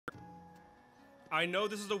I know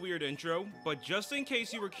this is a weird intro, but just in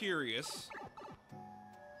case you were curious...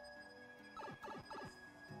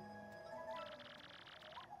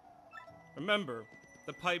 Remember,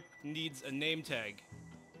 the pipe needs a name tag.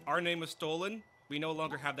 Our name was stolen, we no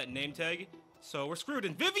longer have that name tag, so we're screwed.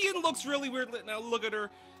 And Vivian looks really weird, now look at her.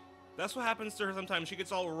 That's what happens to her sometimes, she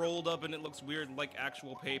gets all rolled up and it looks weird like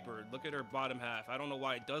actual paper. Look at her bottom half, I don't know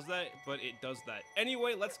why it does that, but it does that.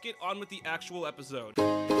 Anyway, let's get on with the actual episode.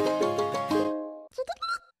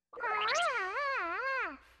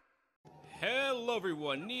 Hello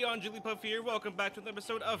everyone, NeonJP here, welcome back to an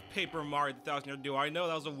episode of Paper Mario 1000 Year Duo. I know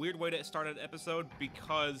that was a weird way to start an episode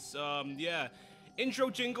because, yeah, intro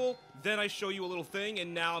jingle, then I show you a little thing,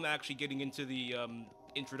 and now I'm actually getting into the,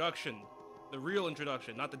 introduction. The real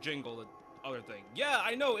introduction, not the jingle, the other thing. Yeah,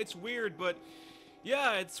 I know, it's weird, but,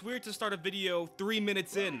 yeah, it's weird to start a video 3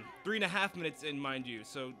 minutes in, 3.5 minutes in, mind you,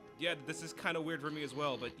 so, yeah, this is kind of weird for me as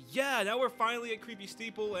well, but, yeah, now we're finally at Creepy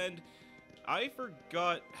Steeple, and I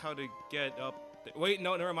forgot how to get up. Wait,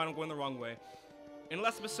 no, never mind, I'm going the wrong way. In the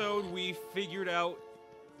last episode, we figured out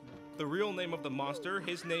the real name of the monster.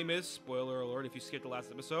 His name is, spoiler alert, if you skipped the last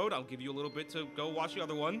episode, I'll give you a little bit to go watch the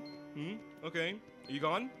other one. Okay. Are you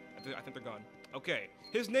gone? I think they're gone. Okay.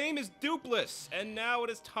 His name is Dupless, and now it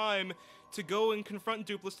is time to go and confront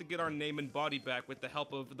Dupless to get our name and body back with the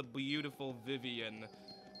help of the beautiful Vivian.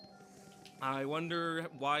 I wonder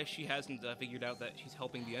why she hasn't figured out that she's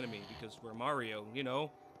helping the enemy, because we're Mario, you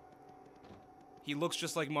know? He looks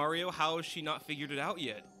just like Mario, how has she not figured it out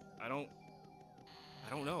yet? I don't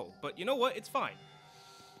know, but you know what, it's fine.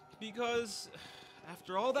 Because,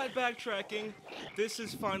 after all that backtracking, this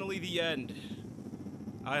is finally the end.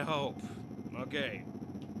 I hope. Okay,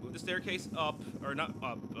 move the staircase up, or not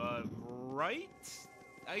up, right?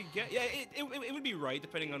 I get, yeah, it would be right,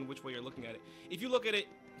 depending on which way you're looking at it. If you look at it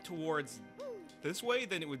towards this way,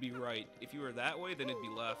 then it would be right. If you were that way, then it'd be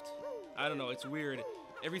left. I don't know, it's weird.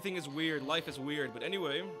 Everything is weird, life is weird, but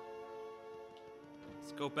anyway.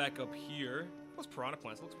 Let's go back up here. Those piranha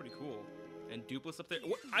plants, looks pretty cool. And Dupless up there.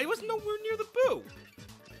 What? I was nowhere near the boo!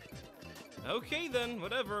 Okay then,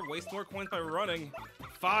 whatever. Waste more coins by running.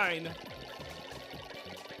 Fine.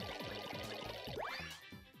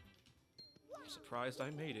 I'm surprised I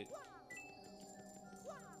made it.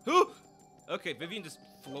 Who? Okay, Vivian just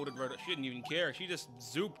floated right up. She didn't even care. She just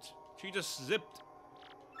zooped. She just zipped.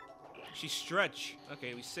 She stretched.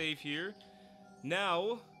 Okay, we save here.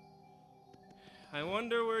 Now, I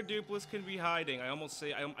wonder where Dupless can be hiding. I almost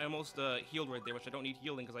healed right there, which I don't need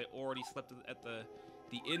healing because I already slept at the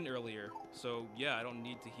inn earlier. So yeah, I don't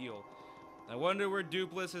need to heal. I wonder where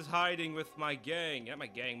Dupless is hiding with my gang. Not my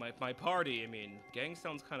gang, my party. I mean, gang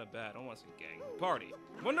sounds kind of bad. I don't want to say gang. Party.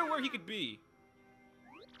 Wonder where he could be.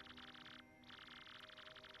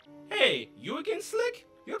 Hey, you again, Slick?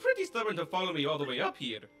 You're pretty stubborn to follow me all the way up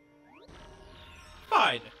here.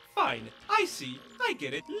 Fine, I see, I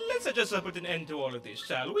get it. Let's just put an end to all of this,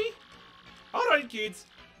 shall we? Alright, kids.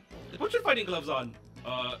 Put your fighting gloves on.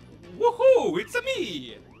 Woohoo, it's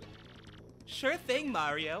me! Sure thing,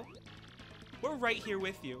 Mario. We're right here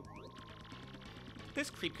with you. This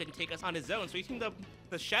creep couldn't take us on his own, so he teamed up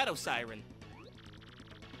the Shadow Siren.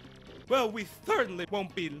 Well, we certainly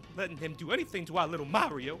won't be letting him do anything to our little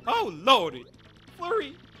Mario. Oh, lordy.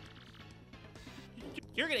 Flurry.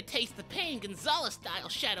 You're gonna taste the pain Gonzalez style,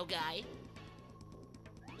 Shadow Guy.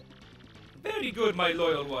 Very good, my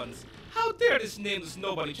loyal ones. How dare this nameless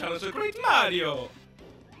nobody challenge the great Mario?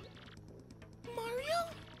 Mario?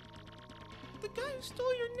 The guy who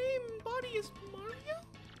stole your name and body is Mario?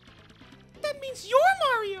 That means you're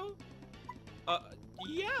Mario!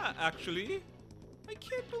 Yeah, actually. I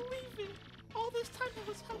can't believe it. All this time I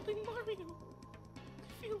was helping Mario.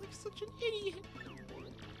 I feel like such an idiot.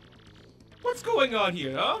 What's going on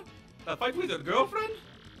here, huh? A fight with your girlfriend?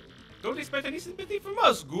 Don't expect any sympathy from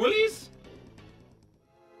us, ghoulies!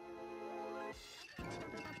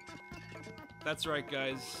 That's right,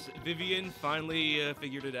 guys. Vivian finally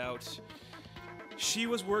figured it out. She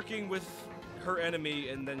was working with her enemy,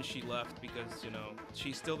 and then she left because, you know,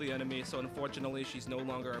 she's still the enemy, so unfortunately she's no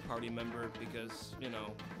longer a party member because, you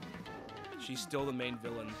know, she's still the main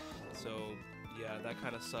villain. So, yeah, that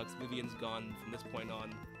kind of sucks. Vivian's gone from this point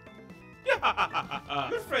on.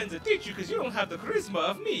 Your friends will teach you because you don't have the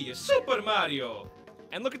charisma of me, Super Mario!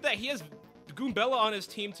 And look at that, he has Goombella on his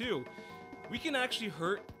team too. We can actually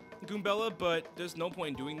hurt Goombella, but there's no point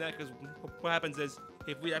in doing that because what happens is,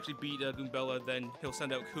 if we actually beat Goombella, then he'll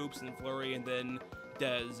send out Koops and Flurry and then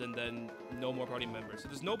Dez and then no more party members. So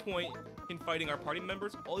there's no point in fighting our party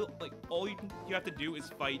members. All you have to do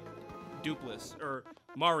is fight Dupless or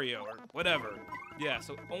Mario or whatever. Yeah,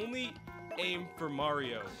 so only aim for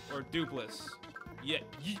Mario or Dupless. Yeah,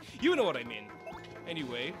 you know what I mean.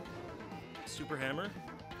 Anyway, super hammer.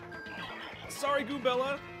 Sorry,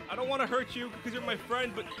 Goombella. I don't want to hurt you because you're my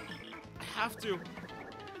friend, but I have to.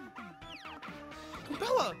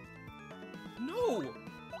 Goombella! No!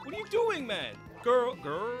 What are you doing, man? Girl.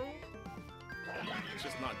 It's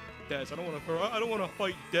just not Dez. I don't want to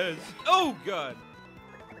fight Dez. Oh God!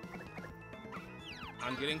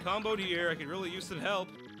 I'm getting comboed here. I could really use some help.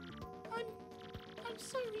 I'm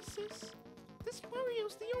sorry, sis. This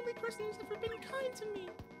Mario's the only person who's ever been kind to me.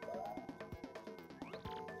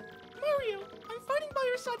 Mario, I'm fighting by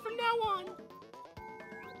your side from now on.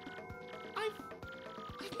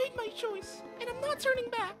 I've made my choice, and I'm not turning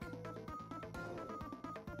back.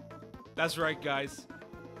 That's right, guys.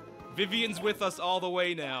 Vivian's with us all the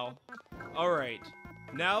way now. Alright.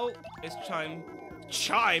 Now it's time...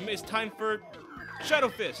 It's time for Shadow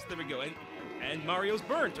Fist. There we go. And Mario's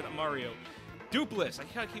burnt. Not Mario. Dupless. I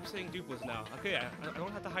can't keep saying Dupless now. Okay, I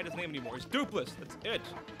don't have to hide his name anymore. It's Dupless. That's it.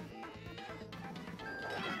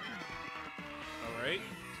 Alright.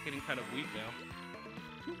 It's getting kind of weak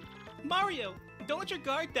now. Mario, don't let your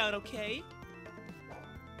guard down, okay?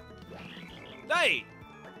 Hey!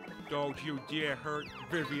 Don't you dare hurt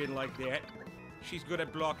Vivian like that. She's good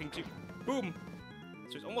at blocking too. Boom!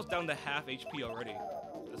 So it's almost down to half HP already.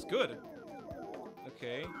 That's good.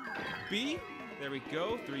 Okay. B. There we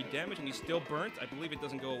go. 3 damage, and he's still burnt. I believe it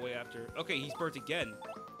doesn't go away after. Okay, he's burnt again.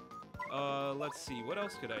 Let's see. What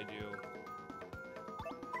else could I do?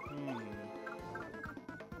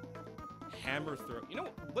 Hammer throw. You know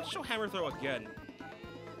what? Let's show hammer throw again.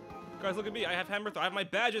 Guys, look at me. I have hammer throw. I have my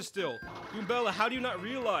badges still. Goombella, how do you not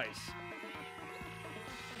realize?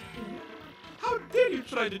 How dare you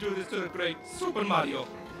try to do this to the great Super Mario?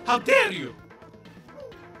 How dare you?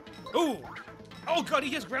 Ooh. Oh God, he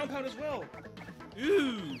has ground pound as well.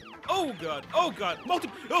 Ooh. Oh God. Oh God. Oh,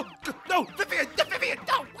 no. Vivian. Vivian.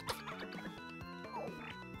 No. What the?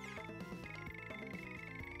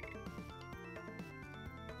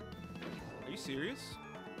 Are you serious?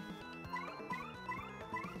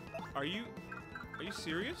 Are you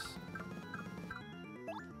serious?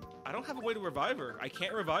 I don't have a way to revive her. I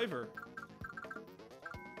can't revive her.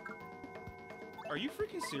 Are you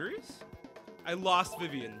freaking serious? I lost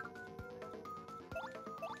Vivian.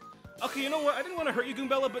 Okay, you know what? I didn't want to hurt you,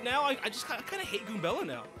 Goombella, but now I kind of hate Goombella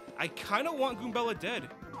now. I kind of want Goombella dead.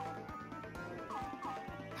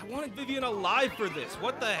 I wanted Vivian alive for this.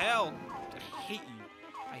 What the hell? I hate you.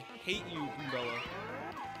 I hate you, Goombella.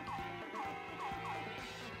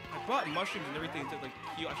 I bought mushrooms and everything to like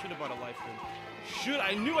heal. I should have bought a life shroom.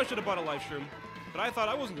 I knew I should have bought a life shroom, but I thought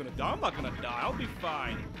I wasn't gonna die. I'm not gonna die. I'll be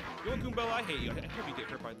fine. You know, Goombella, I hate you. I hope you get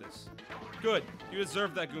hurt by this. Good. You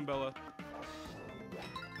deserve that, Goombella.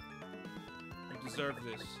 You deserve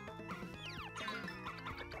this.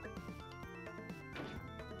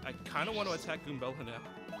 I kind of want to attack Goombella now.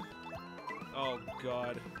 Oh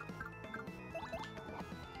God.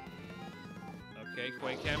 Okay,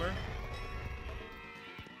 Quake Hammer.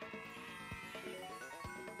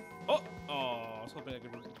 Oh! Oh, I was hoping I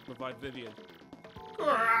could revive Vivian.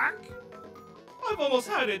 Crack! I've almost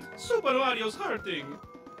had it! Super Mario's hurting!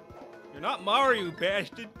 You're not Mario, you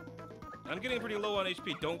bastard! I'm getting pretty low on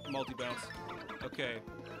HP. Don't multi-bounce. Okay.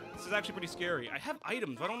 This is actually pretty scary. I have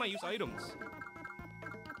items. Why don't I use items?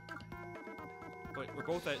 Wait, we're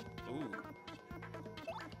both at... Ooh.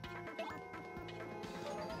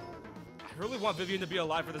 I really want Vivian to be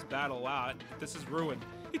alive for this battle. Wow, this is ruined.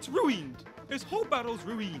 It's ruined! This whole battle's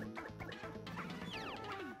ruined!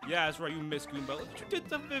 Yeah, that's right, you missed Goombella. Look what you did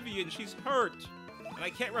to Vivian, she's hurt! And I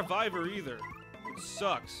can't revive her either. It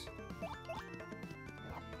sucks.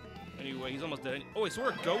 Anyway, he's almost dead. Oh wait, so we're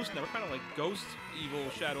a ghost now. We're kind of like ghost, evil,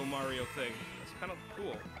 Shadow Mario thing. That's kind of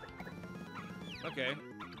cool. Okay.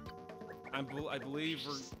 I believe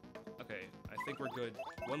we're... Okay, I think we're good.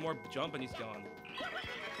 One more jump and he's gone.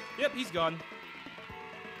 Yep, he's gone.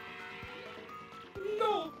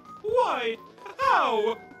 No! Why?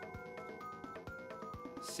 How?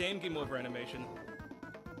 Same game over animation.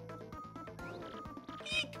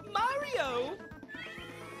 Eek, Mario!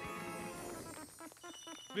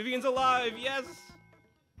 Vivian's alive, yes!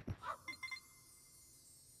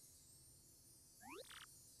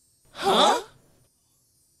 Huh?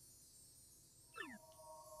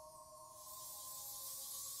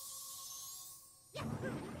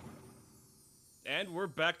 And we're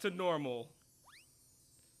back to normal.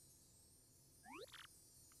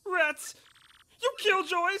 Rats! You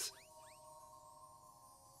killjoys!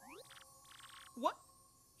 What?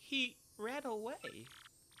 He ran away.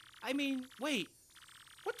 I mean, wait.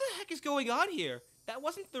 What the heck is going on here? That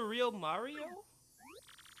wasn't the real Mario?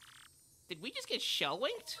 Did we just get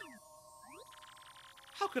Shellwinked?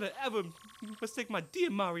 How could I ever mistake my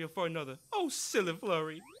dear Mario for another? Oh, silly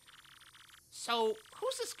Flurry. So,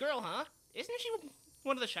 who's this girl, huh? Isn't she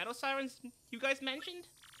one of the Shadow Sirens you guys mentioned?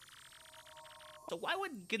 So why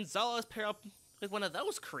would Gonzalez pair up with one of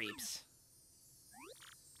those creeps?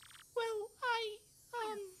 Well,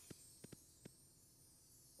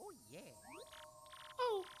 Oh, yeah.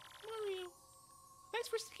 Oh, Mario. Thanks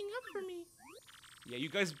for sticking up for me. Yeah, you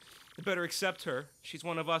guys better accept her. She's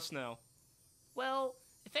one of us now. Well,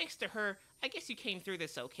 thanks to her, I guess you came through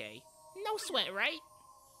this okay. No sweat, right?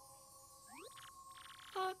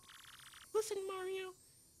 Listen, Mario.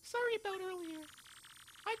 Sorry about earlier.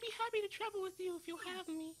 I'd be happy to travel with you if you'll have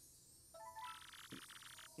me.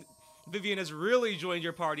 Vivian has really joined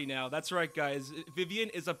your party now. That's right, guys. Vivian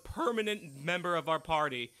is a permanent member of our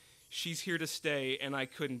party. She's here to stay, and I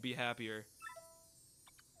couldn't be happier.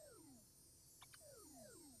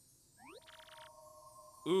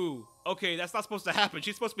 Ooh, okay, that's not supposed to happen.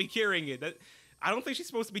 She's supposed to be carrying it. I don't think she's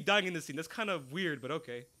supposed to be dying in this scene. That's kind of weird, but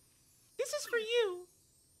okay. This is for you.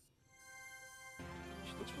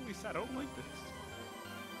 She looks really sad. I don't like this.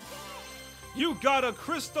 You got a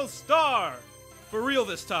crystal star! For real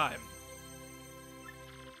this time.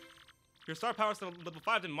 Your star power is to level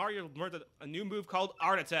 5, and Mario learned a new move called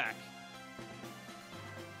Art Attack.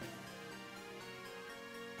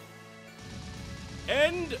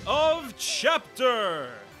 End of chapter!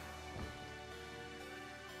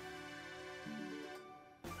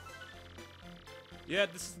 Yeah,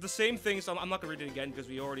 this is the same thing, so I'm not gonna read it again because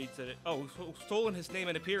we already said it. Oh, stolen his name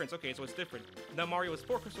and appearance. Okay, so it's different. Now Mario has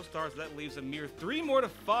 4 crystal stars. That leaves a mere 3 more to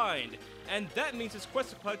find. And that means his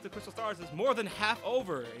quest to collect the crystal stars is more than half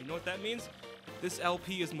over. You know what that means? This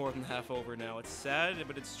LP is more than half over now. It's sad,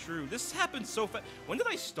 but it's true. This happened so fast. When did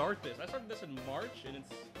I start this? I started this in March, and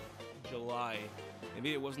it's July.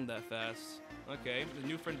 Maybe it wasn't that fast. Okay, the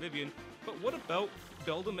new friend Vivian. But what about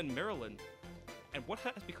Beldum and Marilyn? And what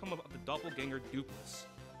has become of the doppelganger Dupless?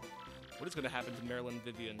 What is going to happen to Marilyn and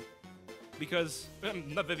Vivian? Because,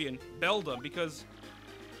 not Vivian, Beldum, because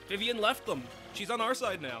Vivian left them. She's on our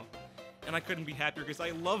side now. And I couldn't be happier because I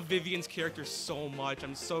love Vivian's character so much.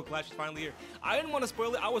 I'm so glad she's finally here. I didn't want to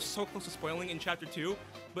spoil it. I was so close to spoiling in Chapter 2.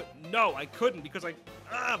 But no, I couldn't because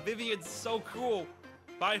Vivian's so cool.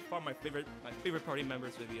 By far my favorite party member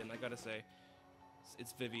is Vivian, I gotta say.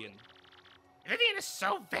 It's Vivian. Vivian is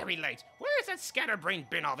so very late. Where has that scatterbrain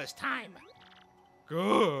been all this time?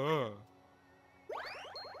 Good.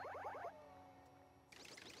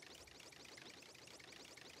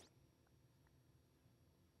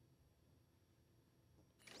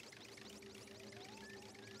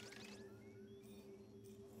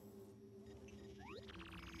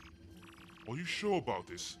 Are you sure about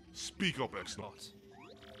this? Speak up, X-Not.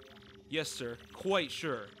 Yes, sir. Quite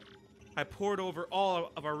sure. I poured over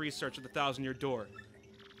all of our research at the Thousand-Year Door.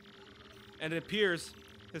 And it appears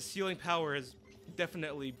his sealing power has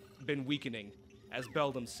definitely been weakening, as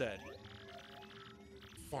Beldum said.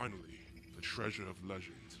 Finally, the treasure of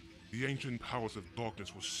legend. The ancient powers of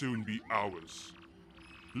darkness will soon be ours.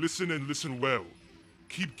 Listen and listen well.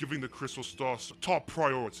 Keep giving the crystal stars top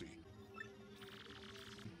priority.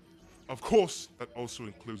 Of course, that also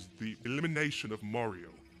includes the elimination of Mario,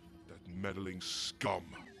 that meddling scum.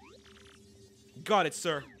 Got it,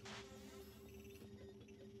 sir.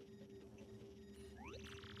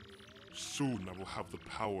 Soon I will have the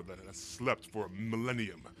power that has slept for a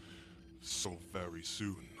millennium. So very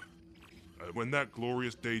soon. And when that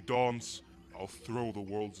glorious day dawns, I'll throw the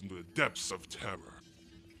worlds into the depths of terror.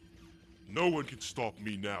 No one can stop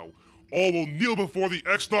me now. All will kneel before the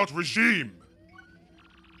X-Naut regime!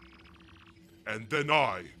 And then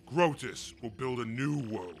I, Grotus, will build a new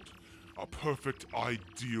world. A perfect,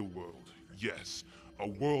 ideal world. Yes, a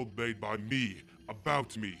world made by me,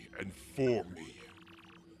 about me, and for me.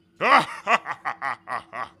 Ha ha ha ha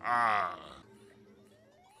ha ha!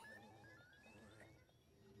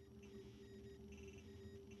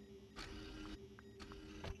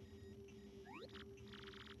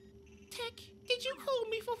 Tech, did you call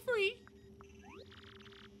me for free?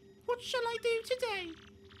 What shall I do today?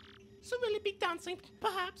 So will it be dancing,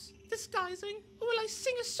 perhaps? Disguising? Or will I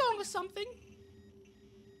sing a song or something?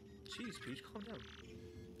 Jeez, Peach, calm down.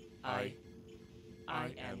 I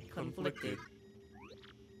am conflicted.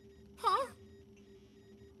 Huh?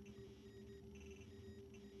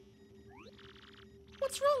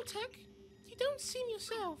 What's wrong, Tech? You don't seem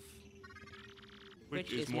yourself.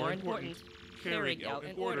 Which is more important, carrying out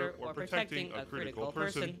an order or protecting a critical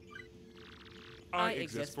person? I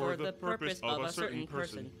exist for the purpose of a certain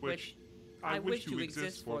person, which I wish to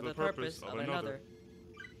exist for the purpose of another.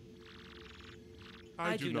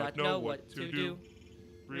 I do not know what to do,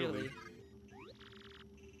 really.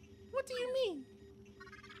 What do you mean?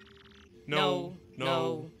 No.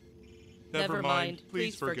 Never mind,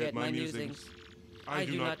 please forget my musings. I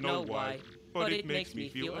do not know why, but it makes me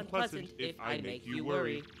feel unpleasant if I make you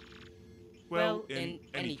worry. Well, in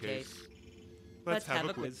any case, let's have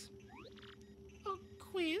a quiz. A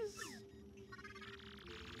quiz?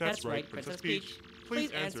 That's right, Princess Peach. Please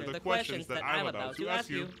answer the questions that I'm about to ask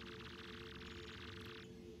you.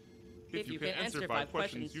 If you can answer 5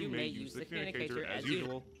 questions, you may use the communicator as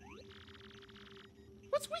usual.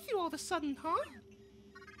 What's with you all of a sudden, huh?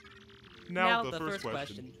 Now the first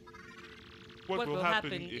question. What will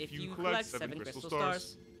happen if you collect 7 crystal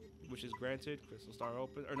stars? Which is granted. Crystal star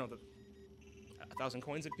open. Or no, 1,000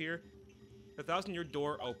 coins appear. The 1,000-year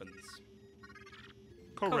door opens.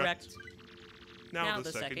 Correct. Now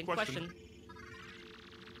the second question.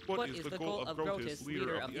 What is the goal of Grotus,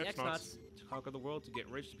 leader of the X-Nauts? To conquer the world, to get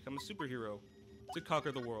rich, to become a superhero. To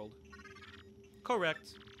conquer the world.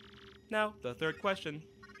 Correct. Now, the third question.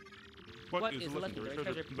 What is the legendary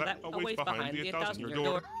treasure that awaits behind the 1,000-year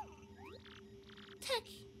door? Tech,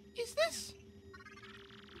 is this?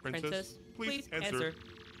 Princess, please answer.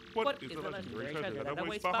 What is the legendary treasure that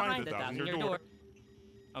awaits behind the 1,000-year door?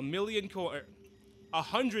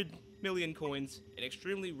 100 million coins, an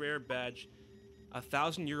extremely rare badge, a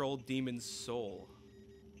 1,000-year-old demon's soul.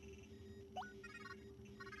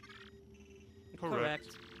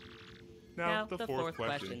 Correct. Now the fourth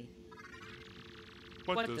question.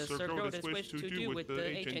 What does Sir Grotus wish to do with the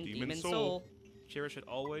ancient demon's soul? Cherish it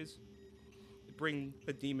always. Bring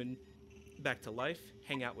the demon back to life.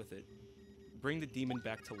 Hang out with it. Bring the demon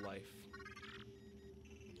back to life.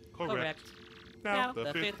 Correct. Now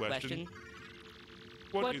the fifth question.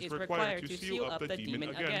 What is required to seal up the demon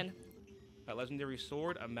again? A legendary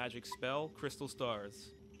sword, a magic spell, crystal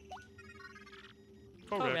stars.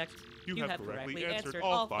 Correct. You have correctly answered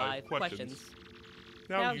all 5 questions.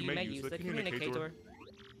 Now you may use the communicator.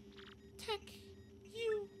 Tech,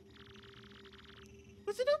 you...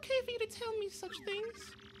 Was it okay for you to tell me such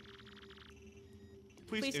things?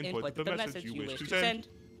 Please input the message you wish to send.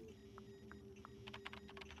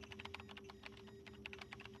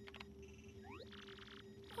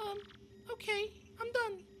 Okay, I'm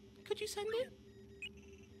done. Could you send it?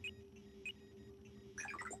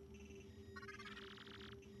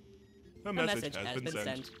 The message has been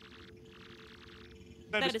sent.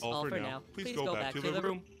 That is all for now. Please go back to the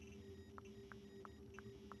room.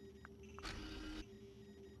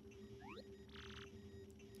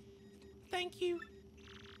 Thank you.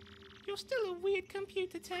 You're still a weird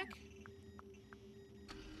computer, Tech.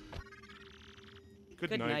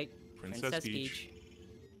 Good night, Princess Peach.